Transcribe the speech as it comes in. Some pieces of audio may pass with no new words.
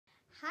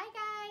Hi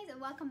guys,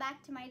 welcome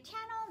back to my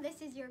channel.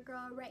 This is your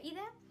girl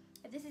Raida.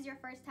 If this is your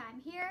first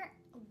time here,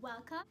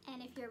 welcome.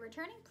 And if you're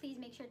returning, please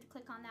make sure to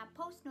click on that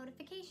post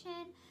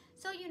notification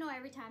so you know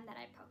every time that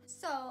I post.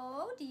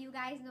 So, do you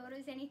guys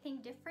notice anything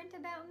different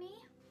about me?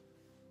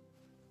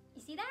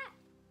 You see that?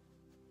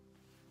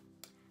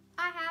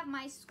 I have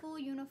my school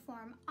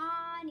uniform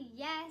on.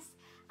 Yes,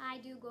 I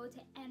do go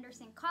to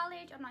Anderson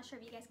College. I'm not sure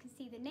if you guys can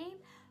see the name,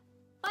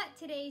 but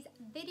today's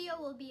video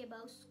will be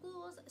about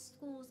schools.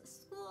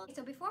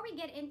 So before we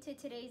get into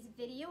today's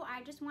video,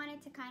 I just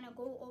wanted to kind of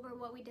go over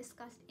what we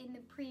discussed in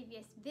the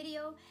previous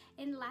video.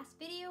 In the last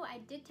video, I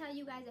did tell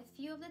you guys a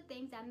few of the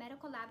things that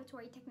medical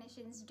laboratory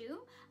technicians do.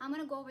 I'm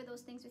gonna go over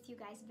those things with you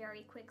guys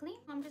very quickly.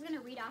 I'm just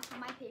gonna read off of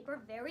my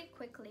paper very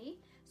quickly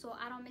so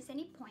I don't miss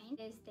any point.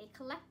 They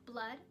collect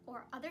blood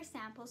or other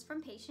samples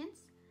from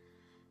patients.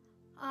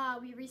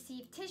 We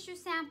receive tissue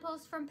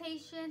samples from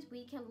patients.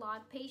 We can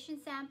log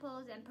patient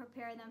samples and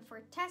prepare them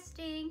for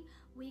testing.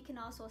 We can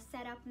also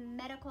set up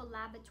medical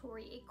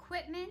laboratory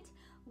equipment.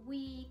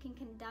 We can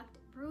conduct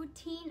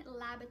routine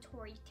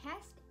laboratory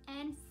tests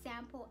and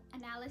sample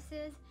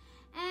analysis.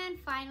 And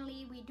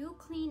finally, we do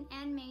clean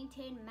and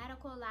maintain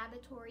medical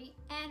laboratory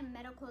and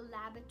medical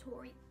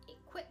laboratory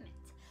equipment.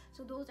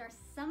 So those are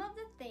some of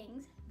the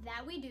things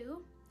that we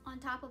do on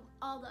top of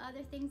all the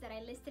other things that I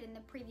listed in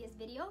the previous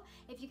video.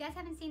 If you guys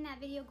haven't seen that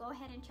video, go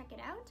ahead and check it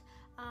out.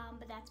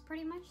 But that's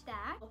pretty much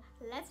that.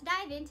 Let's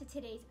dive into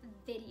today's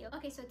video.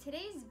 Okay, so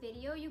today's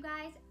video, you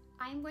guys,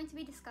 I'm going to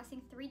be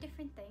discussing three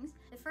different things.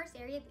 The first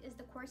area is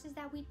the courses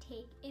that we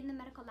take in the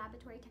medical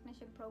laboratory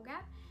technician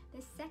program.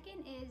 The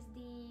second is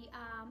the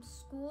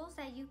schools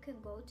that you can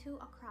go to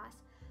across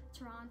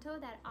Toronto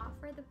that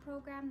offer the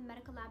program,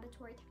 medical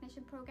laboratory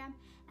technician program.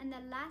 And the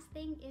last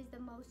thing is the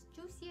most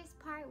juiciest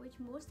part, which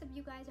most of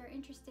you guys are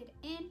interested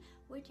in,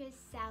 which is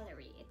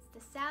salary. It's the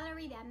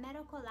salary that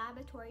medical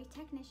laboratory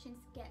technicians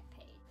get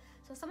paid.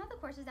 So some of the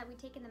courses that we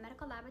take in the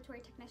medical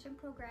laboratory technician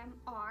program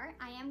are,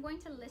 I am going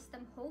to list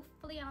them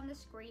hopefully on the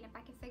screen. If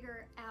I can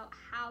figure out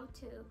how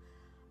to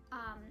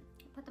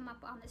put them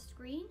up on the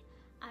screen,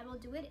 I will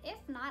do it. If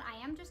not,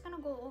 I am just gonna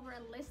go over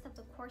a list of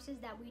the courses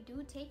that we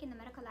do take in the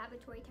medical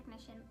laboratory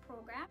technician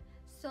program.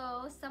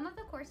 So some of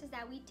the courses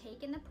that we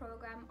take in the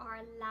program are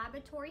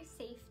laboratory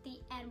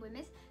safety and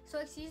WMIS. So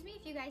excuse me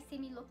if you guys see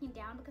me looking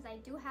down because I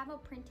do have a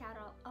printout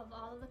of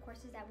all of the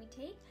courses that we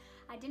take.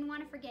 I didn't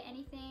want to forget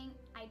anything.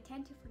 I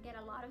tend to forget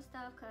a lot of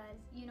stuff because,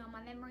 you know,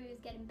 my memory is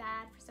getting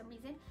bad for some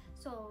reason.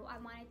 So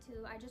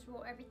I just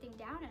wrote everything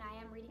down and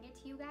I am reading it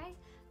to you guys.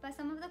 But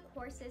some of the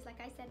courses, like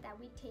I said, that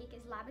we take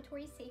is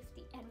laboratory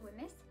safety and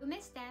WMIS.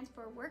 WMIS stands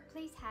for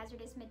Workplace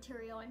Hazardous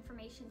Material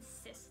Information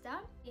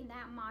System. In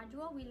that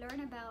module, we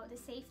learn about the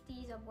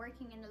safeties of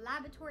working in the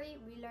laboratory.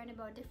 We learn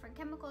about different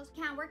chemicals.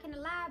 You can't work in a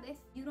lab if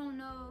you don't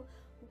know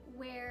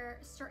where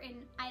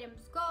certain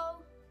items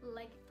go.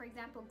 Like, for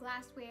example,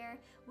 glassware.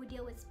 We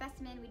deal with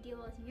specimen, we deal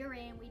with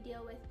urine, we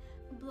deal with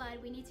blood.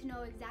 We need to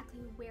know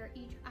exactly where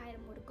each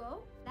item would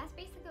go. That's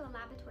basically what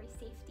laboratory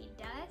safety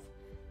does.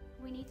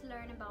 We need to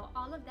learn about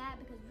all of that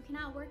because you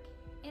cannot work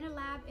in a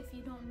lab if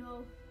you don't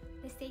know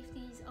the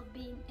safeties of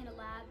being in a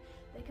lab,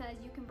 because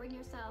you can bring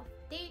yourself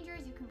dangers,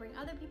 you can bring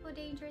other people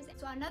dangers.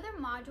 So another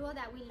module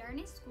that we learn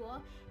in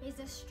school is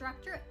the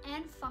structure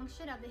and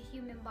function of the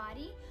human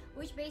body,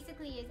 which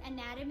basically is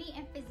anatomy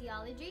and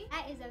physiology.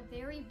 That is a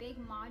very big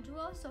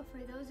module. So for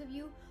those of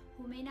you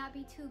who may not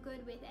be too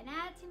good with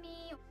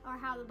anatomy or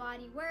how the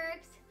body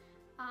works,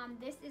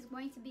 this is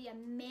going to be a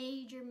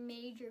major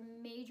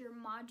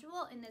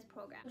module in this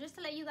program. Just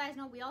to let you guys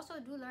know, we also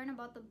do learn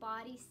about the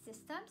body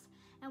systems,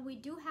 and we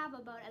do have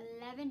about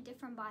 11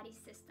 different body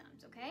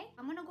systems, okay?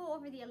 I'm gonna go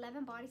over the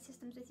 11 body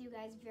systems with you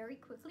guys very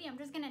quickly. I'm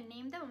just gonna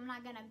name them. I'm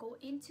not gonna go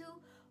into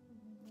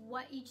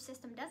what each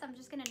system does. I'm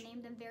just gonna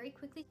name them very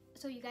quickly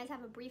so you guys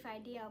have a brief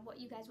idea of what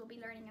you guys will be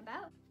learning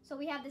about. So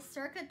we have the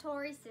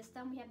circulatory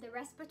system, we have the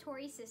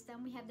respiratory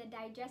system, we have the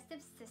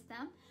digestive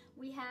system,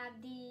 we have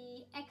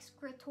the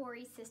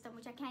excretory system,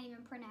 which I can't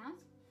even pronounce.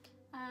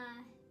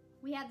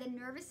 We have the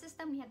nervous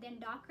system, we have the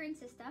endocrine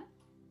system.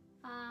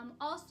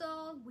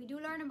 Also, we do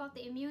learn about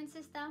the immune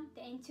system,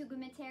 the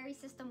integumentary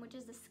system, which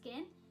is the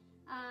skin,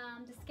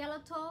 the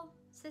skeletal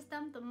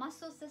system, the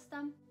muscle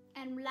system,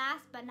 and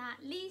last but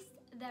not least,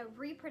 the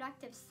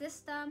reproductive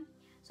system.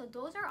 So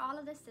those are all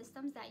of the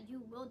systems that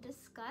you will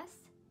discuss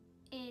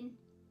in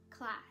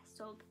class.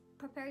 So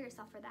prepare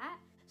yourself for that.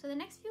 So the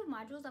next few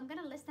modules, I'm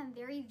gonna list them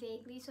very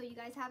vaguely so you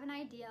guys have an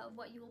idea of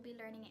what you will be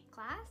learning in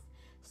class.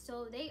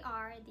 So they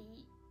are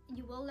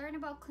you will learn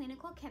about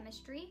clinical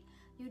chemistry.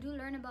 You do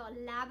learn about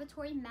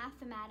laboratory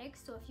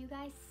mathematics. So if you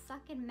guys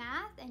suck in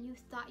math and you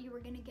thought you were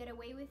gonna get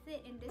away with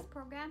it in this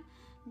program,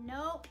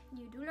 no,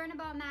 you do learn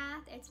about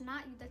math. It's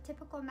not the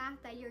typical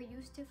math that you're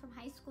used to from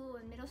high school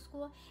and middle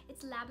school.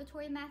 It's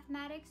laboratory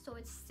mathematics, so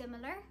it's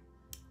similar.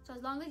 So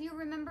as long as you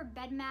remember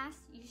bed mass,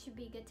 you should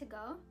be good to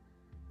go.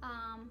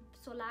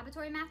 So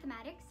laboratory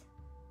mathematics.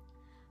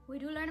 We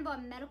do learn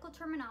about medical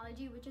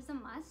terminology, which is a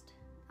must.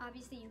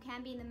 Obviously, you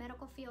can be in the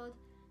medical field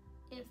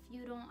if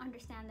you don't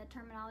understand the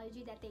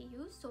terminology that they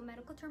use. So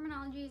medical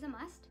terminology is a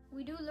must.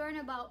 We do learn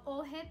about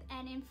OHIP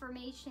and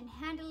information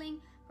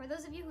handling. For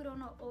those of you who don't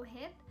know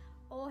OHIP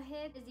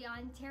is the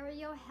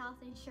Ontario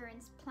Health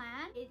Insurance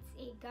Plan. It's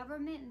a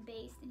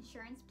government-based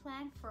insurance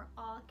plan for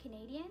all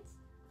Canadian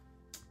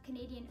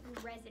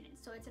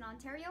residents. So it's an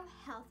Ontario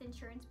Health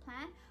Insurance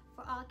Plan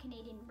for all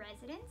Canadian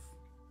residents.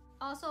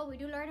 Also, we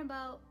do learn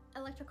about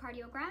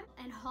electrocardiogram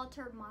and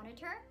Holter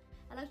monitor.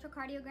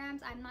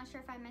 Electrocardiograms, I'm not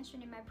sure if I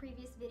mentioned in my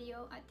previous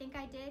video. I think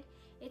I did.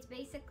 It's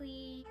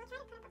basically... I'll try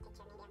to put up a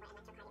picture maybe of what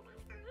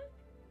electrocardiograms are.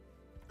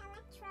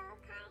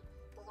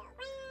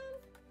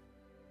 Electrocardiograms.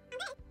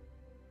 Okay.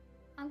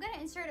 I'm going to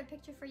insert a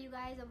picture for you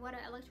guys of what an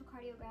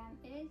electrocardiogram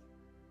is.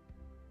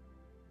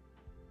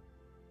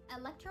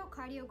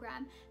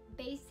 Electrocardiogram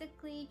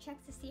basically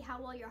checks to see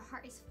how well your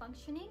heart is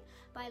functioning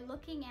by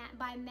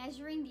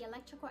measuring the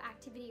electrical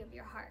activity of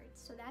your heart.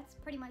 So that's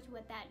pretty much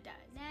what that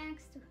does.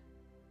 Next,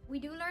 we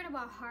do learn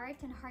about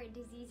heart and heart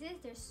diseases.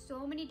 There's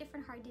so many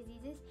different heart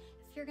diseases.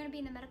 If you're going to be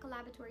in the medical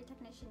laboratory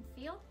technician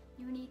field,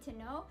 you need to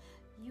know.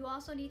 You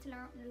also need to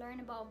learn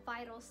about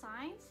vital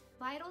signs.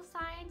 Vital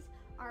signs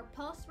are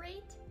pulse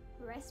rate,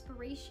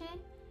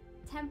 respiration,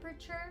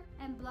 temperature,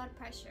 and blood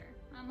pressure.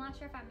 I'm not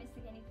sure if I'm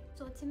missing anything.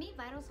 So to me,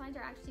 vital signs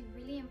are actually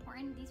really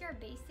important. These are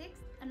basics.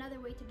 Another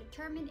way to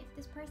determine if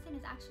this person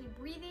is actually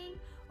breathing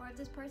or if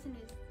this person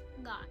is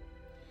gone.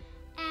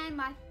 And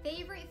my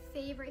favorite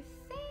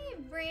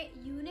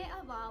unit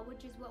of all,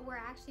 which is what we're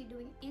actually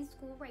doing in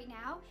school right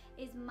now,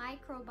 is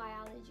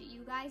microbiology.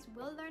 You guys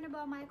will learn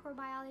about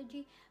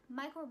microbiology.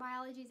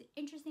 Microbiology is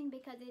interesting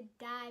because it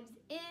dives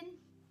in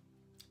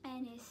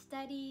and it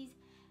studies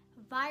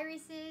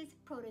viruses,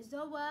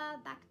 protozoa,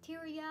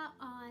 bacteria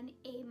on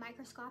a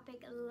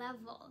microscopic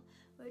level,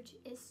 which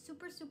is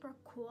super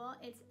cool.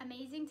 It's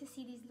amazing to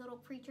see these little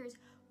creatures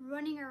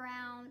running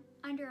around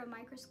under a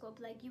microscope.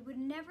 Like, you would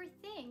never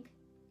think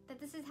that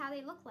this is how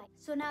they look like.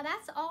 So now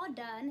that's all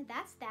done.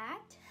 That's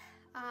that.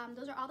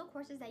 Those are all the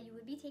courses that you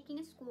would be taking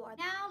in school.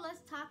 Now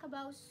let's talk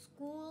about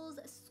schools.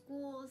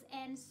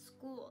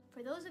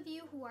 For those of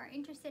you who are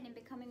interested in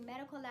becoming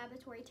medical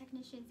laboratory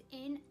technicians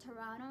in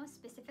Toronto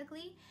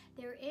specifically,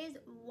 there is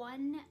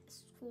one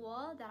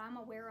school that I'm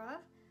aware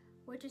of,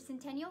 which is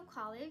Centennial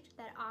College,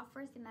 that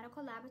offers the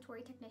medical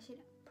laboratory technician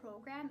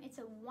program. It's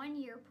a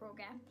one-year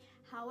program.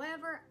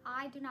 However,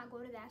 I do not go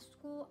to that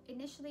school.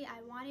 Initially,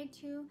 I wanted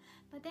to,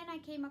 but then I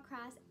came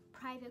across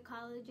private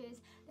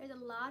colleges. There's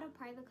a lot of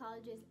private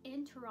colleges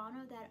in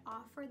Toronto that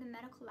offer the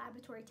medical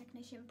laboratory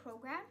technician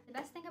program. The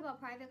best thing about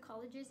private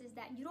colleges is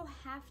that you don't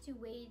have to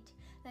wait.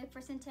 Like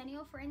for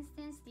Centennial, for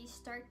instance, the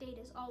start date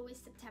is always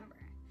September.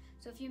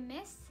 So if you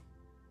miss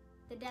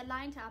the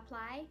deadline to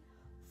apply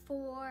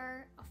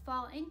for a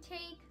fall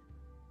intake,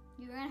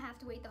 you're gonna have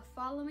to wait the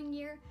following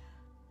year,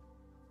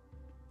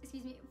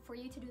 for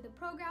you to do the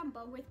program.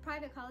 But with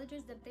private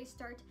colleges, that they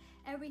start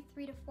every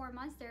 3 to 4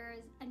 months, there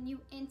is a new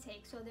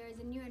intake. So there is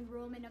a new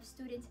enrollment of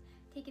students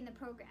taking the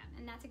program,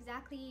 and that's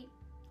exactly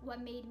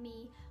what made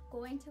me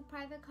go into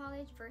private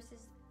college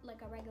versus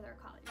like a regular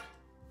college.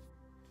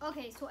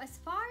 Okay, so as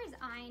far as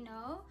I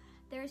know,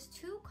 there's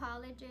 2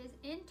 colleges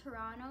in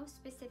Toronto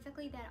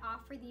specifically that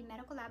offer the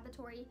medical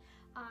laboratory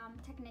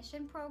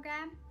technician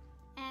program,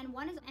 and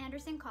one is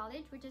Anderson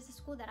College, which is the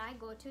school that I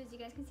go to. As you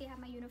guys can see, I have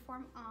my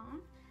uniform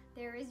on.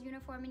 There is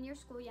uniform in your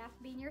school. You have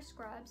to be in your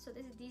scrubs. So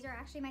these are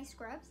actually my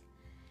scrubs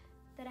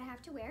that I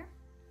have to wear.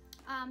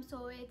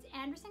 So it's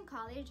Anderson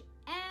College,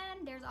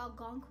 and there's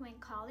Algonquin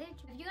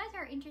College. If you guys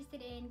are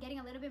interested in getting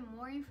a little bit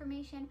more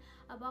information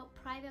about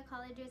private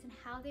colleges and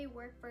how they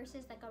work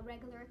versus like a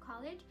regular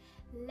college,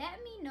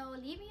 let me know.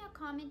 Leave me a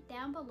comment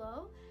down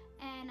below,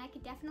 and I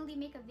could definitely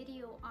make a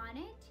video on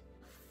it.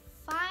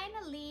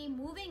 Finally,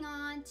 moving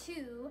on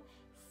to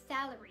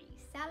salary.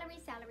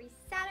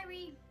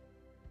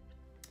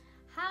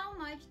 How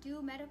much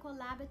do medical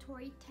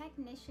laboratory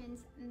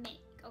technicians make?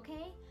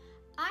 Okay,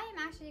 I am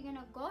actually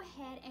gonna go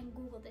ahead and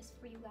Google this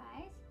for you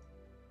guys.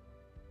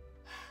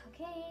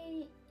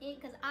 Okay,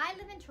 because I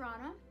live in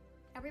Toronto.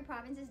 Every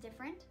province is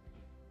different.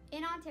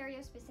 In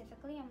Ontario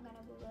specifically, I'm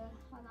gonna Google.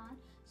 Hold on.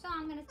 So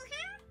I'm gonna.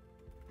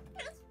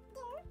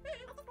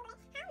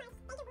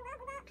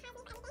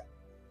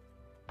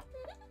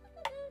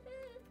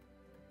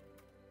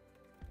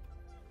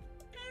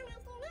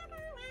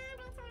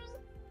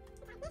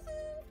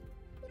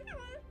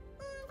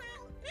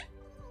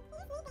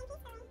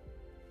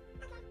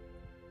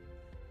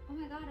 Oh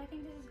my god, I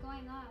think this is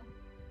going up.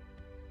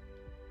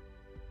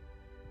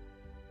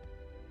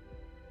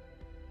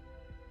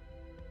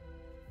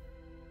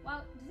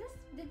 Wow,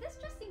 did this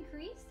just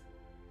increase?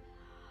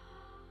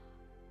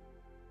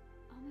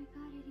 Oh my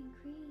god, it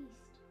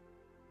increased.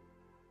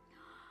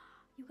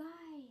 You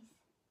guys.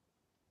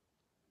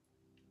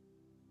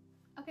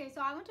 Okay,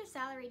 so I went to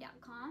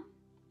salary.com.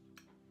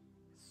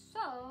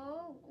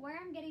 So where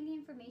I'm getting the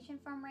information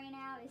from right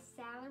now is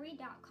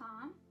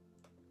salary.com.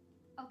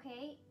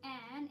 Okay,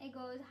 and it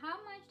goes,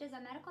 how much does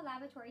a medical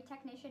laboratory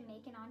technician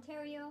make in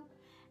Ontario?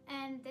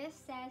 And this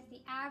says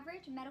the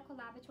average medical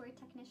laboratory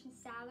technician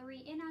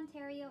salary in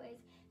Ontario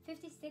is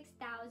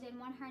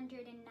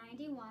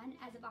 56,191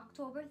 as of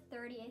October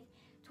 30th,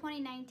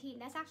 2019.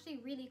 That's actually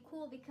really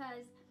cool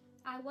because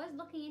I was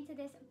looking into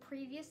this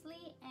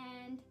previously,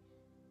 and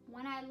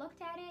when I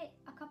looked at it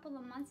a couple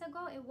of months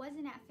ago, it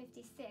wasn't at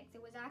 56.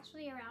 It was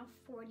actually around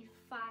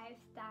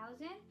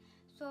 45,000.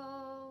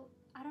 So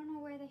I don't know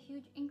where the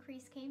huge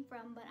increase came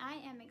from, but I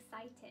am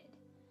excited.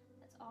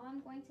 That's all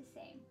I'm going to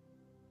say.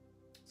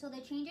 So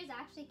the changes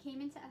actually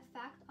came into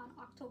effect on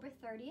October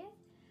 30th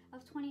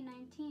of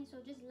 2019,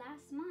 so just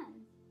last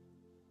month.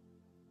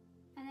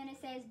 And then it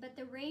says, but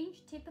the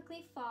range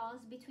typically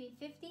falls between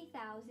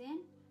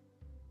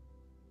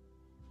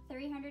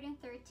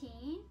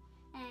 50,313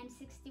 and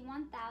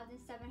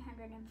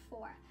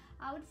 61,704.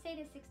 I would say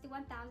the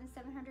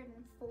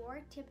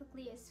 61,704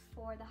 typically is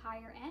for the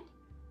higher end,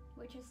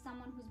 which is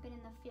someone who's been in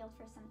the field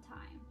for some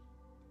time.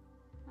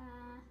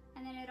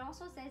 And then it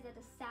also says that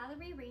the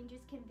salary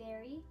ranges can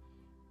vary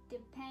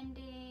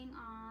depending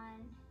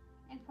on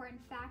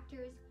important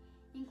factors,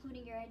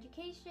 including your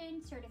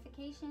education,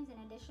 certifications, and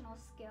additional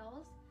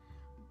skills.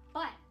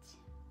 But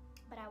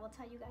I will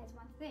tell you guys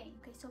one thing.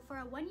 Okay, so for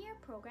a one-year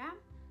program,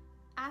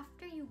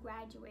 after you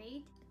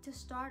graduate, to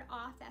start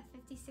off at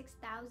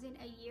 56,000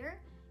 a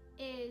year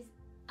is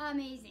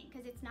amazing,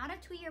 because it's not a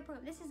 2-year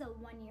program. This is a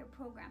 1-year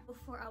program.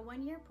 For a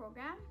 1-year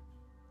program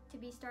to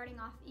be starting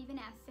off even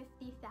at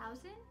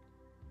 50,000,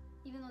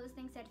 even though this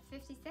thing said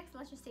 56,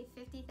 let's just say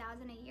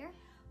 50,000 a year.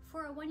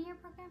 For a 1-year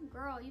program,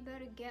 girl, you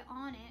better get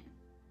on it.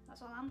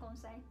 That's all I'm gonna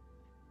say.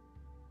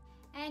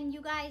 And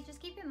you guys, just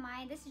keep in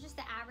mind, this is just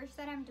the average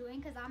that I'm doing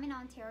because I'm in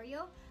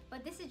Ontario,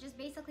 but this is just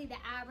basically the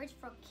average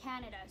for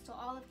Canada, so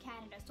all of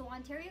Canada. So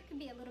Ontario can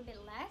be a little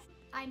bit less.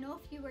 I know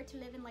if you were to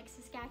live in like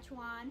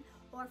Saskatchewan,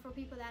 or for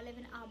people that live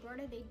in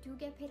Alberta, they do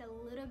get paid a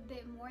little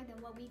bit more than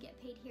what we get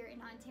paid here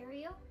in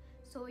Ontario.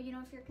 So, you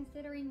know, if you're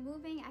considering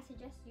moving, I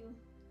suggest you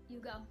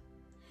go.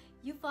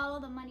 You follow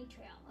the money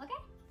trail, okay?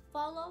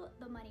 Follow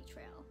the money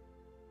trail.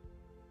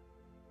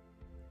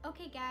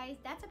 Okay guys,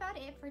 that's about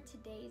it for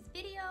today's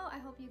video. I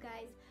hope you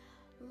guys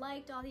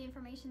liked all the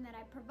information that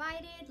I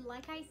provided.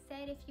 Like I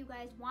said, if you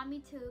guys want me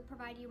to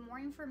provide you more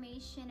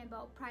information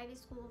about private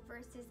school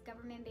versus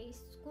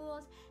government-based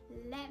schools,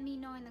 let me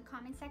know in the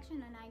comment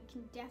section and I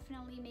can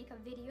definitely make a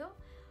video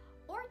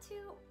or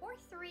 2 or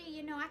 3.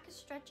 You know, I could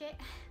stretch it.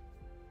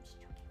 Just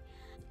joking.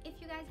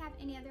 If you guys have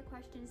any other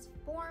questions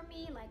for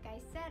me, like I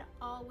said,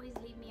 always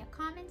leave me a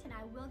comment and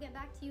I will get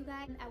back to you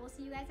guys. I will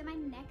see you guys in my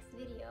next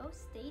video.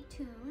 Stay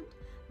tuned.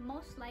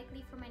 Most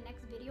likely for my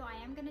next video, I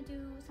am gonna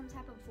do some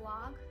type of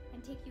vlog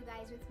and take you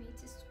guys with me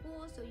to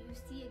school so you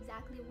see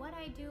exactly what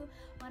I do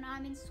when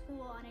I'm in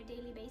school on a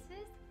daily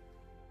basis.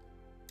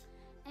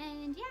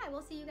 And yeah, I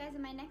will see you guys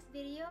in my next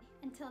video.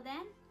 Until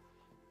then,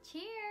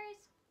 cheers!